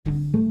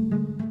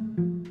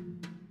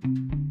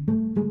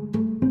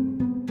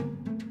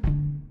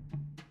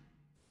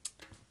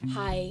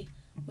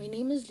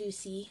name is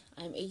Lucy.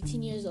 I'm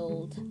 18 years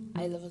old.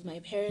 I live with my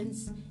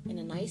parents in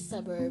a nice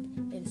suburb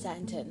in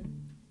Sandton.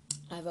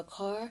 I have a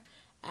car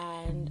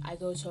and I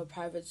go to a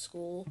private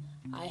school.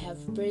 I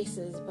have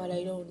braces, but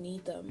I don't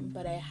need them,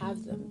 but I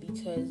have them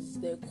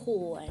because they're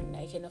cool and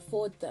I can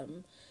afford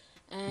them.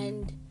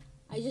 And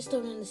I just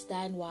don't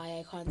understand why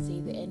I can't say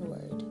the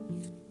N-word.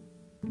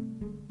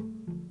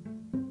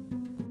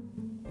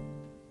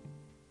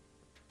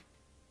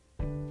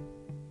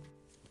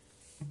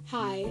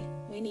 Hi,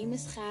 my name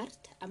is Gert.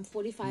 I'm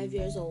 45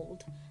 years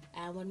old.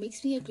 And what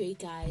makes me a great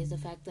guy is the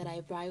fact that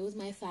I ride with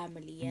my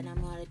family and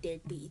I'm not a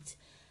deadbeat.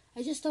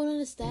 I just don't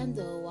understand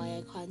though why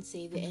I can't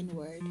say the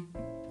N-word.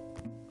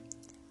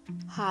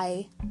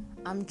 Hi,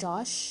 I'm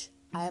Josh.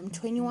 I am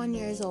 21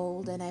 years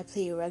old and I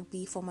play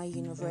rugby for my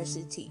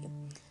university.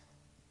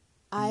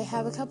 I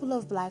have a couple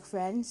of black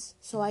friends,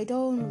 so I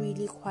don't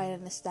really quite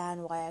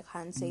understand why I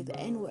can't say the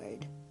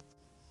N-word.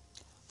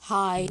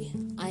 Hi,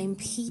 I'm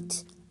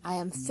Pete. I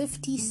am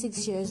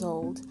 56 years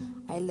old.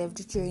 I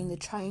lived during the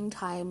trying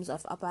times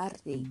of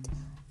apartheid.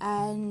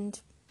 And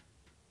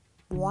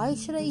why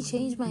should I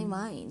change my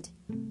mind?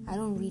 I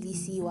don't really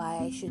see why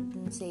I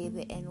shouldn't say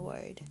the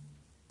N-word.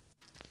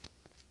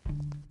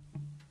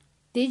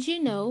 Did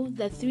you know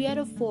that 3 out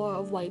of 4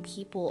 of white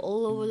people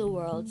all over the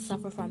world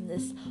suffer from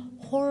this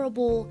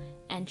horrible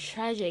and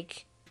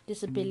tragic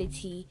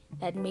disability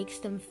that makes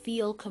them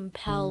feel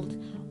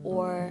compelled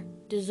or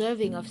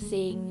deserving of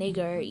saying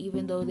nigger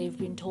even though they've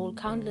been told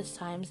countless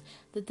times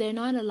that they're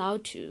not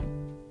allowed to?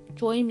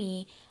 Join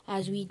me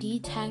as we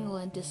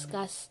detangle and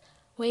discuss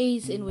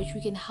ways in which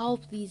we can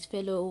help these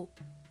fellow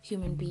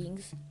human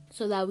beings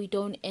so that we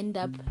don't end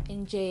up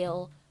in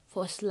jail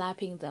for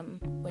slapping them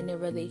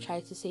whenever they try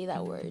to say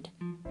that word.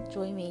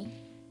 Join me.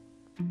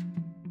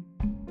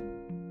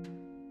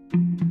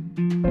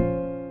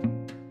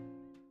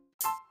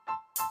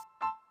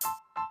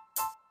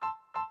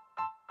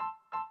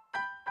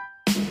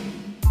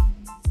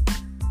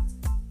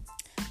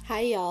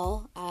 Hi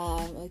y'all.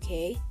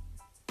 Okay.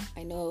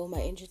 I know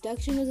my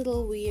introduction was a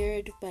little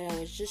weird, but I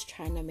was just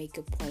trying to make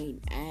a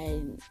point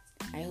and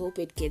I hope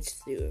it gets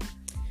through.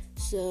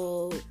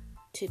 So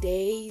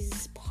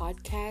today's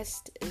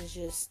podcast is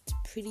just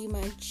pretty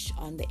much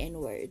on the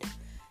N-word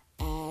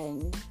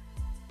and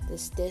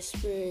this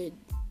desperate,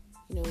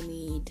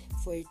 need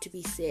for it to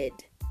be said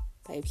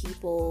by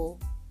people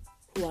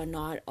who are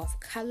not of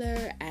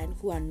color and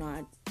who are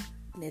not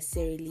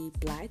necessarily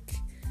black.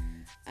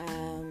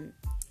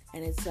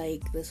 And it's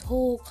like this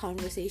whole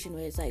conversation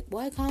where it's like,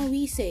 why can't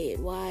we say it?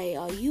 Why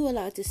are you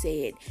allowed to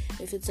say it?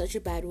 If it's such a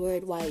bad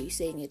word, why are you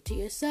saying it to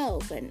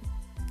yourself? And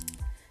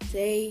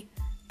today,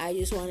 I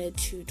just wanted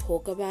to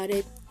talk about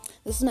it.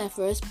 This is my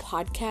first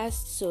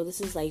podcast, so this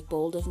is like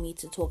bold of me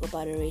to talk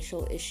about a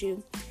racial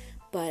issue.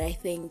 But I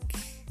think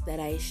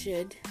that I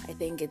should. I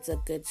think it's a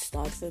good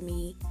start for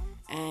me.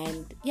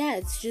 And yeah,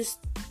 it's just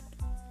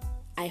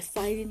I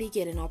finally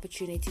get an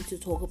opportunity to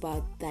talk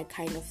about that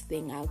kind of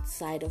thing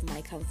outside of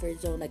my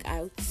comfort zone, like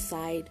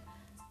outside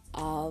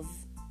of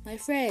my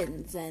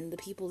friends and the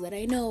people that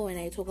I know, and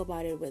I talk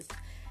about it with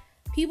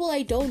people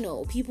I don't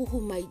know, people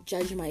who might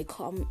judge my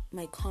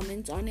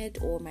comments on it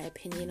or my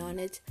opinion on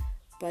it.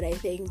 But I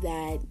think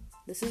that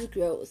this is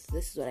growth.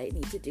 This is what I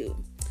need to do.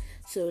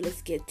 So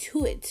let's get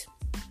to it.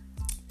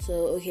 So,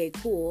 okay,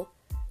 cool.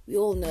 We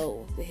all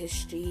know the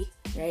history,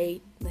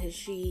 right? The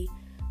history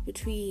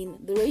between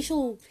the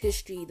racial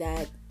history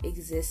that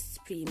exists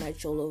pretty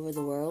much all over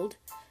the world,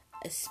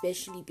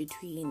 especially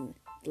between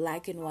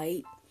black and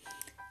white.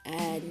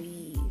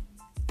 And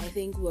I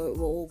think we're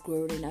all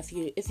grown enough.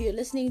 If you're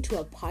listening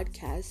to a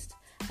podcast,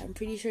 I'm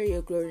pretty sure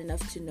you're grown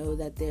enough to know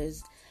that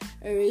there's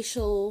a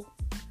racial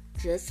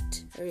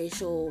drift,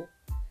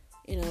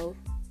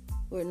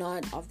 we're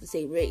not of the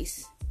same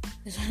race.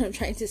 That's what I'm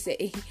trying to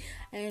say.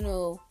 I don't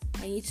know.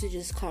 I need to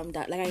just calm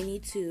down. Like, I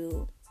need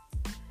to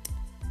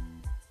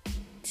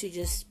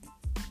just,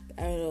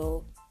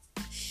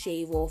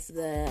 shave off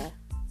the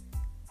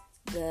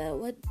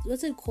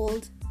what's it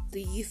called?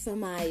 The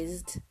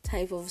euphemized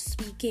type of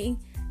speaking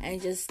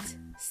and just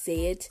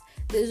say it.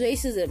 There's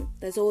racism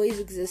that's always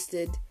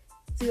existed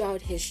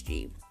throughout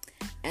history.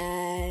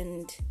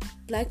 And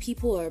black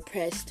people are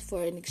oppressed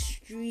for an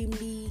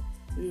extremely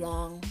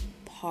long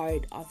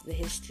part of the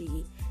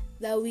history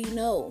that we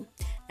know,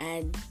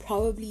 and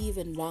probably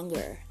even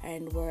longer.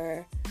 And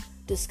we're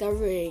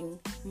discovering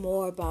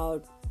more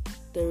about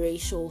the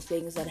racial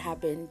things that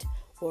happened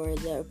or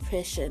the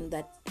oppression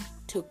that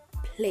took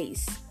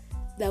place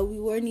that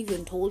we weren't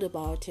even told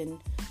about in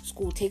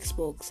school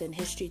textbooks and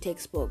history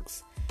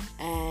textbooks.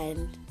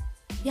 And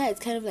yeah,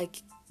 it's kind of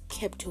like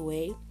kept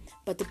away.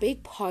 But the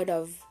big part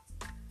of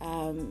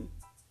the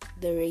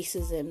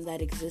racism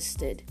that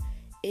existed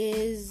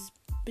is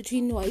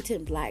between white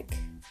and black,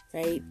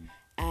 right?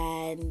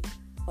 And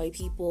white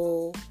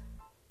people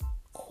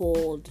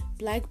called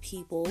black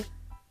people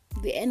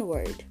the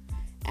N-word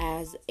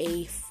as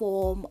a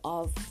form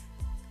of,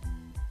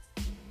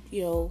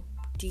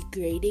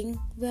 degrading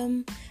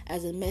them,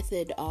 as a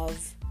method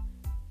of,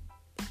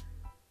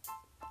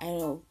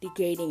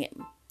 degrading it.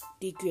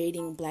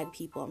 degrading black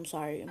people. I'm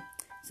sorry.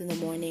 It's in the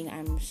morning.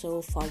 I'm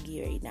so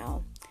foggy right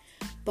now.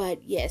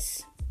 But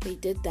yes, they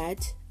did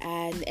that.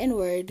 And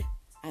N-word,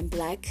 I'm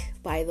black,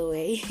 by the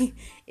way.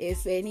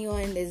 If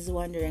anyone is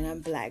wondering,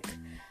 I'm black.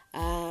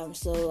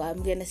 So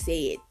I'm gonna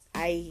say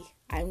it.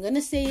 I'm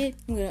gonna say it.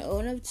 I'm gonna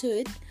own up to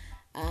it.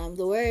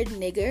 The word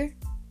nigger.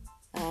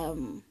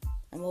 I'm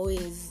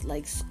always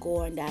like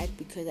scorn that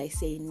because I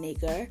say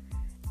nigger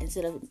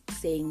instead of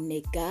saying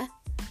nigga.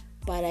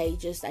 But I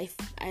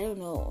don't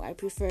know. I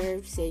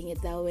prefer saying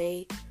it that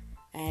way.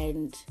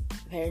 And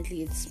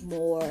apparently it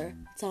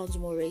sounds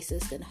more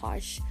racist and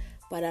harsh.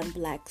 But I'm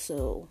black,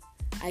 so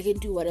I can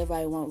do whatever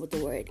I want with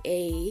the word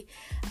A.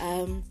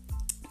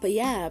 But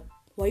yeah,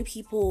 white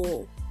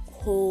people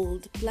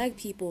called black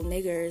people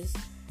niggers,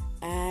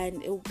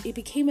 and it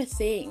became a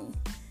thing.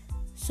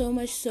 So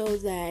much so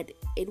that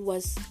it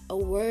was a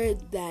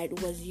word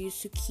that was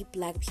used to keep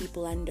black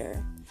people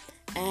under.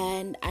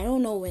 And I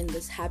don't know when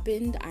this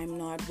happened. I'm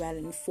not well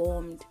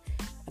informed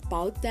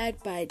about that,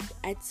 but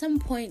at some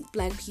point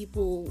black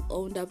people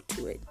owned up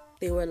to it.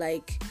 They were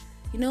like,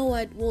 you know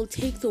what, we'll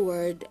take the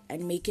word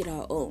and make it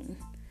our own.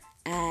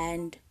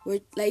 And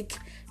we're like,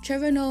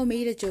 Trevor Noah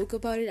made a joke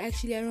about it.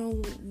 Actually, I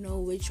don't know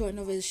which one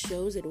of his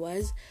shows it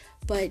was,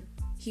 but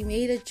he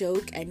made a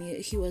joke and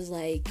he was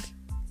like,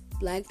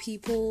 black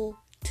people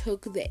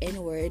took the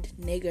N-word,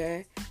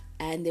 nigger,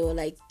 and they were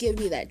like, give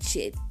me that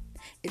shit.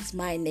 It's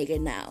my nigger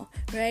now,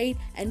 right?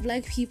 And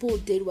black people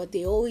did what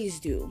they always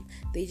do.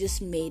 They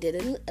just made it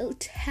a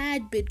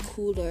tad bit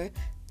cooler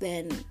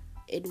than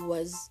it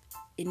was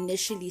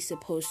initially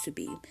supposed to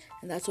be.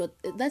 And that's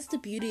the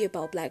beauty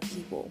about black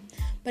people.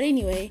 But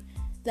anyway,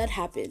 that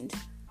happened.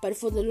 But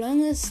for the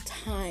longest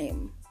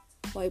time,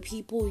 white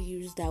people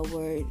used that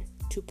word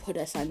to put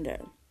us under.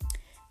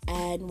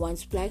 And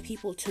once black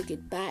people took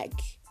it back,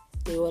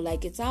 they were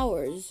like, it's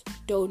ours,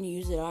 don't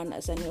use it on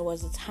us. And it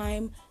was a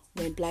time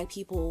when black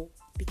people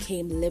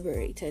became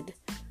liberated.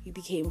 We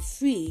became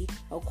free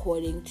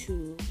according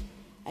to,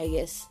 I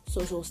guess,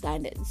 social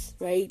standards,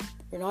 right?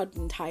 We're not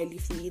entirely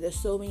free. There's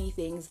so many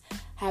things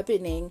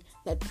happening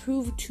that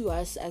prove to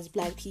us as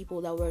black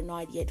people that we're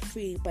not yet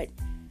free. But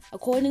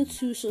according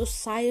to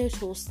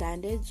societal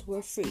standards,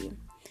 we're free.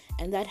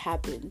 And that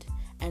happened.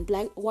 And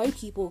white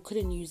people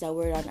couldn't use that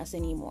word on us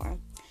anymore.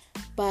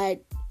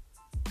 But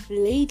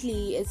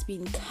lately, it's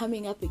been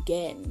coming up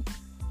again.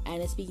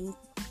 And it's been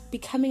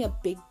becoming a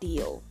big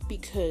deal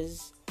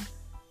because,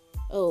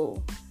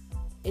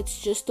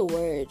 it's just a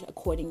word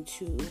according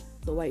to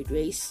the white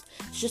race.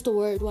 It's just a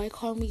word. Why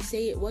can't we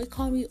say it? Why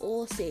can't we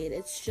all say it?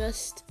 It's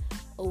just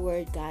a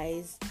word,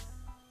 guys.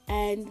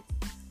 And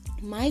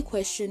my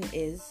question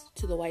is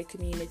to the white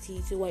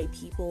community, to white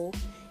people,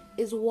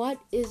 is what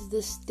is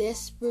this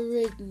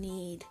desperate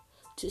need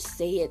to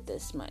say it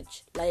this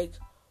much? Like,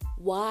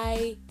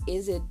 why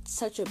is it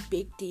such a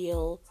big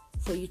deal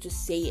for you to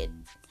say it?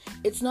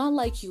 It's not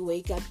like you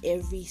wake up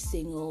every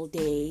single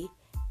day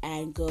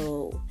and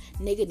go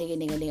nigga, nigga,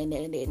 nigga, nigga,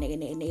 nigga, nigga, nigga,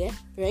 nigga, nigga,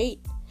 right?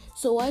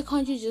 So why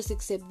can't you just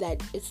accept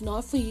that it's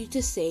not for you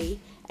to say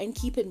and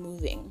keep it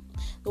moving?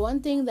 The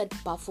one thing that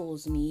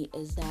baffles me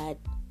is that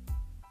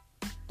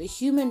the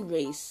human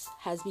race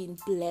has been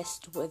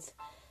blessed with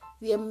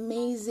the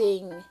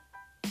amazing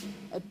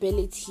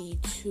ability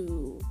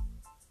to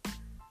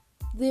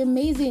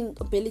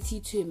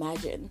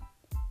imagine.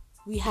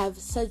 We have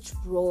such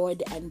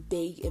broad and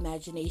big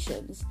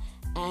imaginations,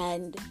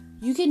 and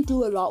you can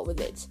do a lot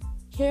with it.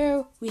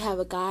 Here we have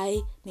a guy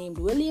named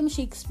William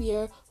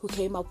Shakespeare who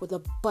came up with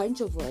a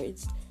bunch of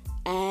words,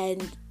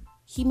 and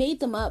he made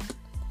them up.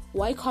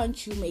 Why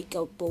can't you make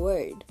up a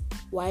word?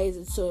 Why is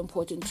it so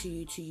important to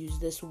you to use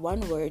this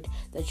one word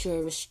that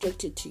you're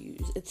restricted to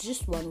use? It's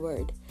just one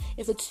word.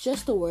 If it's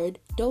just a word,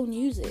 don't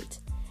use it.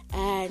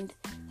 And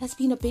that's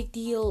been a big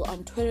deal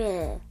on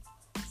Twitter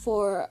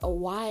for a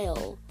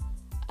while.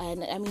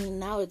 And I mean,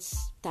 now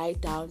it's died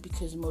down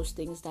because most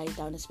things died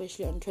down,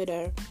 especially on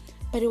Twitter.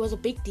 But it was a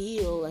big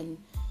deal. And,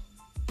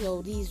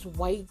 these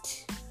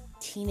white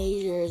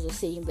teenagers are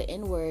saying the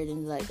N-word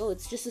and like,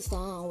 it's just a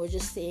song, we're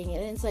just saying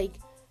it. And it's like,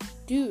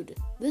 dude,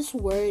 this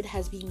word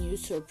has been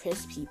used to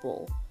oppress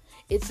people.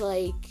 It's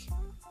like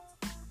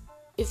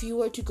if you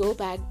were to go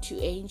back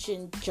to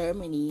ancient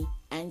Germany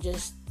and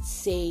just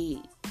say,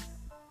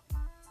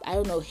 I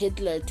don't know,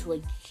 Hitler to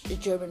a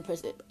German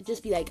person,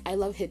 just be like, I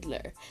love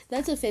Hitler.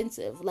 That's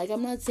offensive. Like,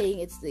 I'm not saying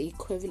it's the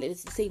equivalent,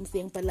 it's the same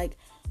thing, but like,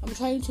 I'm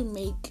trying to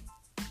make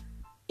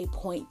a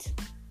point.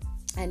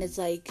 And it's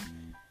like,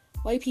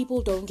 white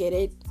people don't get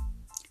it.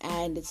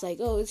 And it's like,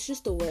 it's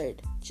just a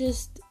word.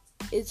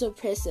 It's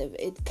oppressive.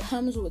 It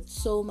comes with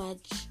so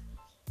much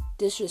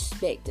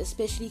disrespect,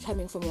 especially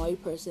coming from a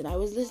white person. I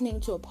was listening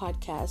to a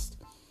podcast,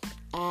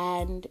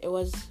 and I'm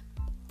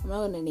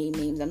not going to name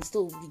names. I'm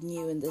still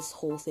new in this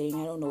whole thing.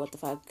 I don't know what the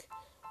fuck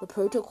the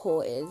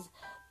protocol is.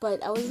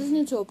 But I was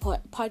listening to a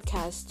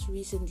podcast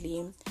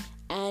recently,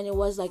 and it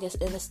was like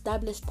an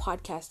established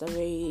podcast, a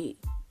very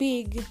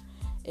big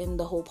in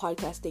the whole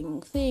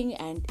podcasting thing.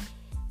 And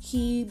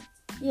he,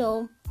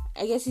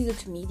 I guess he's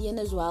a comedian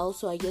as well,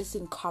 so I guess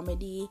in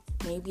comedy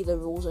maybe the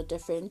rules are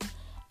different.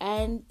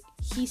 And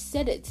he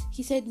said it.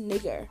 He said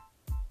nigger.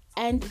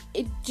 And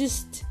it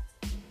just,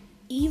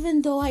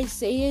 even though I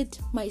say it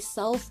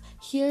myself,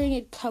 hearing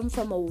it come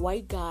from a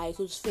white guy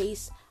whose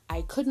face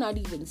I could not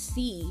even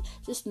see,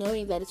 just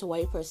knowing that it's a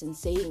white person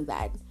saying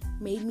that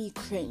made me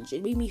cringe.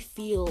 It made me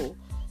feel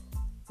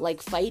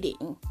like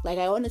fighting. Like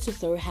I wanted to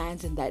throw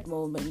hands in that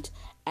moment.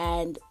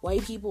 And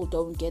white people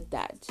don't get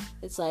that.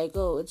 It's like,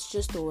 oh, it's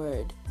just a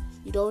word.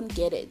 You don't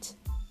get it.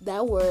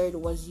 That word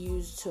was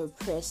used to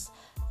oppress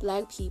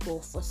black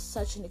people for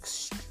such an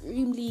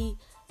extremely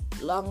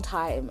long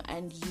time,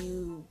 and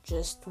you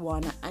just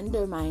want to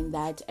undermine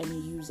that and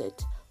use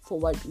it. For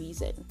what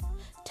reason?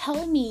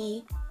 Tell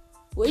me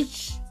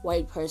which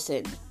white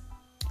person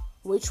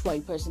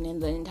in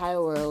the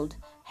entire world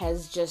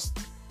has just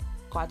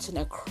gotten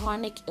a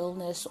chronic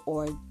illness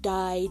or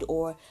died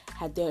or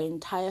had their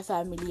entire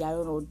family, I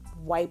don't know,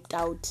 wiped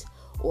out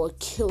or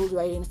killed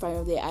right in front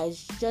of their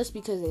eyes just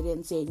because they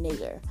didn't say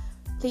nigger.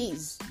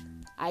 Please,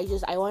 I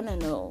want to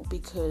know,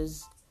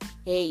 because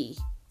hey,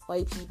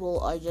 white people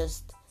are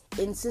just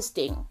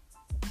insisting,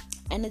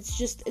 and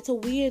it's a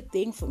weird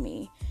thing for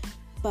me.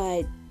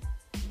 But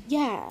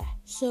yeah,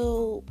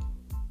 so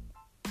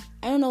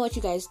I don't know what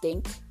you guys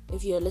think.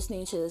 If you're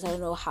listening to this, I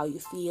don't know how you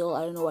feel.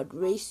 I don't know what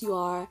race you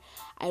are.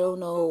 I don't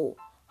know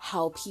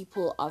how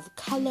people of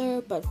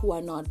color but who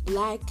are not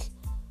black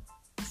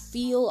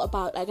feel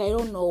about, like, I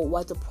don't know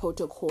what the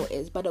protocol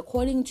is, but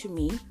according to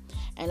me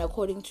and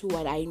according to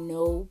what I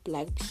know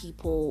black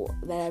people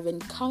that I've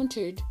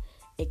encountered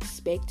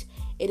expect,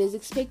 it is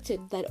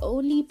expected that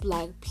only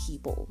black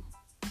people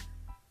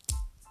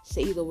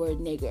say the word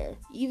nigger,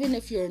 even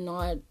if you're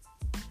not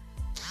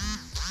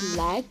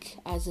black,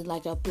 as in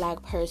like a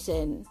black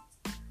person.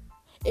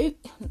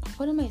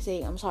 What am I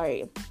saying? I'm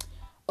sorry.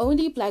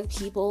 Only black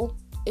people,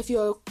 if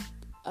you're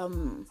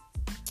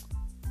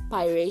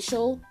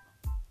biracial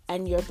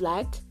and you're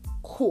black,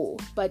 cool.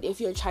 But if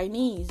you're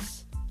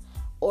Chinese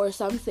or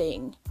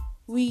something,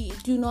 I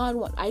do not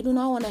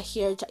want to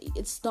hear,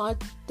 it's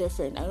not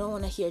different. I don't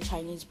want to hear a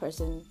Chinese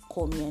person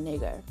call me a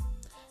nigger.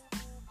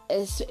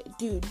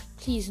 Dude,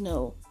 please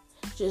no.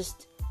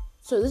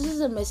 So this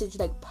is a message,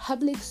 like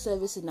public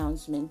service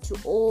announcement to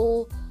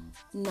all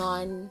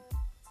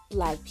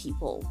non-black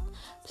people.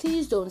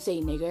 Please don't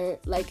say nigger.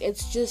 Like,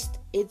 it's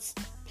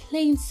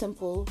plain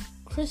simple,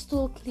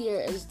 crystal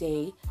clear as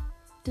day.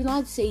 Do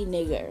not say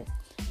nigger.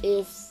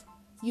 If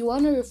you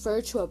want to refer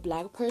to a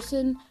black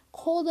person,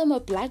 call them a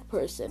black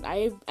person.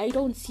 I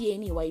don't see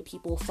any white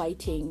people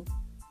fighting.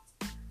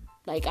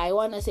 Like, I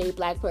want to say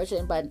black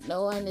person, but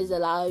no one is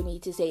allowing me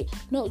to say,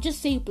 no,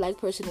 just say black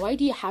person. Why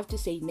do you have to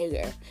say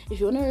nigger? If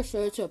you want to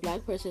refer to a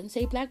black person,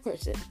 say black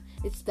person.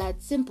 It's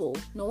that simple.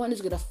 No one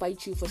is going to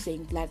fight you for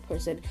saying black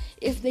person.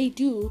 If they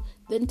do,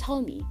 then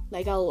tell me.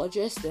 Like, I'll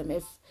address them.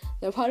 If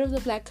they're part of the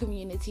black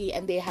community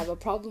and they have a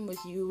problem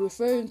with you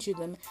referring to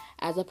them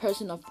as a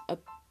person of a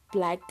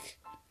black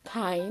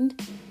kind,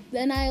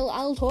 then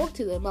I'll talk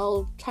to them.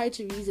 I'll try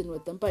to reason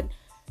with them. But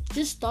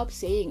just stop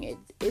saying it.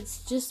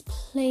 It's just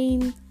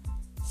plain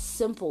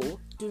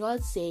simple. Do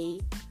not say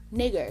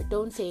nigger.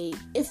 Don't say,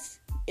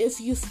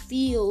 if you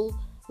feel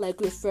like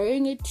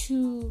referring it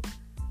to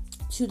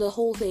the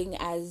whole thing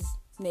as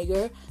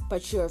nigger,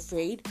 but you're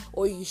afraid,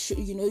 or you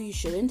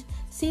shouldn't,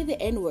 say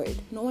the N-word.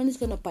 No one is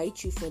gonna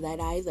bite you for that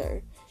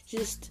either.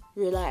 Just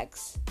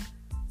relax.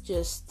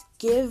 Just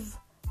give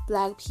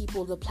black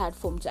people the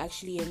platform to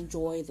actually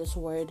enjoy this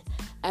word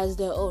as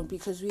their own,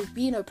 because we've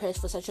been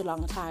oppressed for such a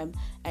long time,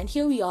 and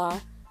here we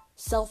are,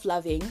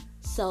 self-loving,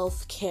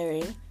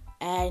 self-caring,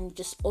 and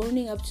just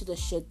owning up to the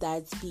shit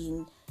that's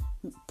being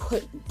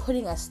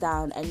putting us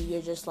down, and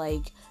you're just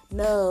like,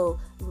 no,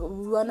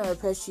 we want to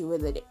oppress you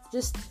with it.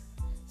 Just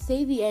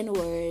say the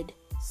N-word,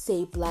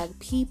 say black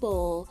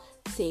people,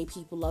 say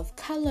people of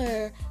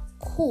color,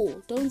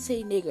 cool. Don't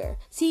say nigger.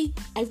 See,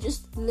 I've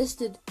just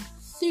listed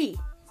three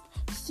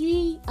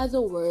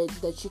other words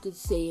that you could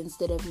say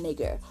instead of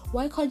nigger.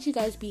 Why can't you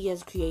guys be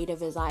as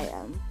creative as I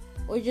am?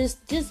 Or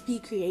just be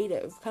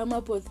creative. Come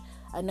up with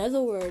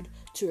another word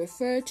to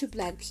refer to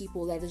black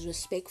people that is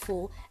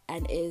respectful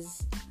and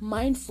is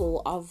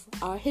mindful of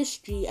our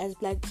history as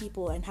black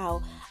people and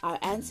how our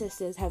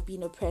ancestors have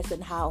been oppressed,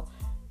 and how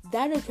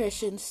that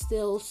oppression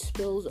still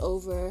spills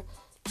over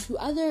to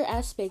other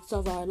aspects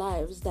of our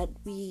lives, that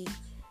we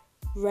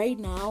right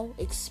now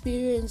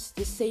experience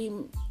the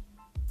same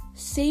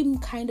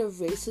kind of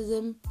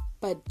racism,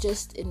 but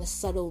just in a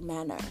subtle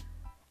manner.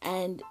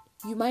 And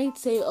you might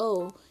say,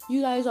 oh,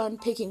 you guys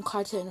aren't picking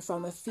cotton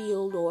from a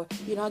field, or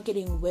you're not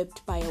getting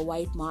whipped by a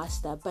white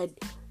master, but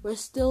we're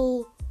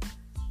still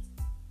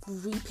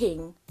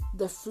reaping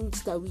the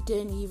fruits that we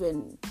didn't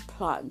even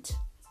plant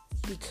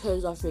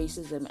because of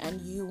racism, and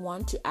you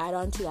want to add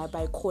on to that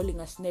by calling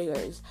us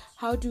niggers.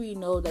 How do we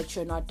know that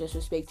you're not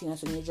disrespecting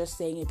us and you're just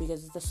saying it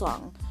because it's a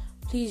song?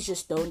 Please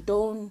just don't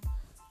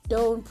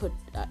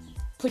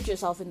put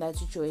yourself in that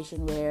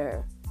situation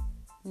where,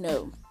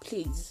 no,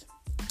 please.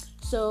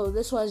 So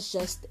this was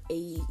just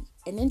an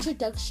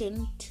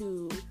introduction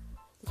to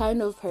the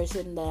kind of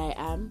person that I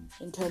am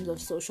in terms of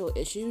social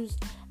issues,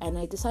 and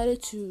I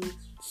decided to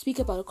speak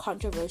about a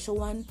controversial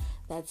one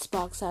that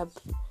sparks up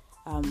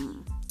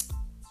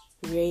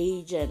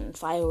rage and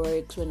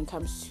fireworks when it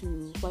comes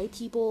to white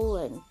people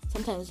and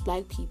sometimes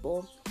black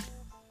people.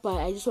 But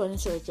I just wanted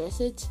to address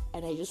it,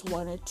 and I just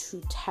wanted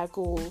to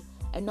tackle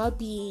and not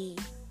be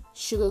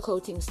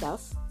sugarcoating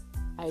stuff.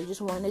 I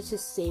just wanted to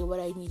say what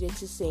I needed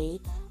to say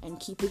and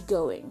keep it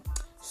going.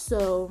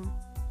 So,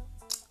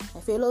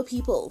 my fellow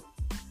people,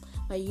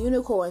 my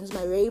unicorns,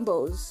 my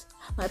rainbows,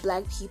 my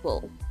black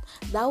people,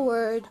 that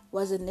word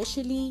was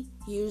initially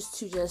used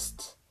to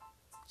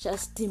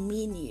just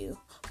demean you,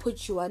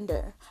 put you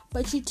under,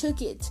 but you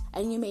took it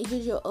and you made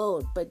it your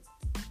own. But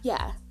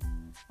yeah,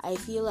 I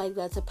feel like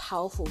that's a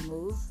powerful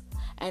move,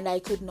 and I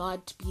could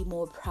not be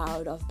more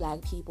proud of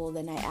black people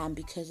than I am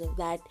because of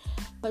that.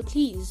 But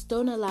please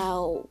don't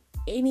allow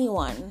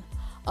anyone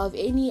of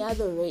any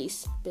other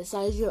race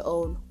besides your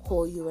own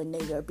call you a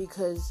nigger,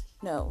 because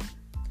no,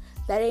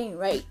 that ain't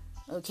right,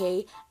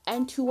 okay?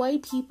 And to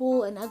white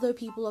people and other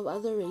people of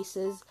other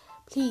races,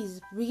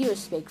 please be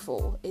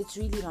respectful. It's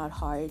really not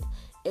hard.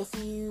 If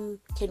you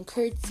can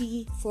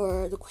curtsy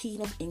for the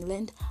Queen of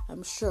England,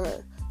 I'm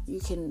sure you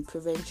can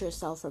prevent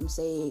yourself from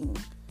saying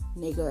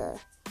nigger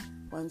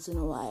once in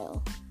a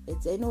while.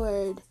 It's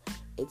N-word,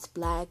 it's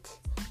black,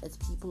 it's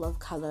people of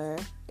color.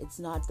 It's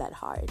not that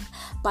hard.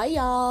 Bye,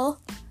 y'all.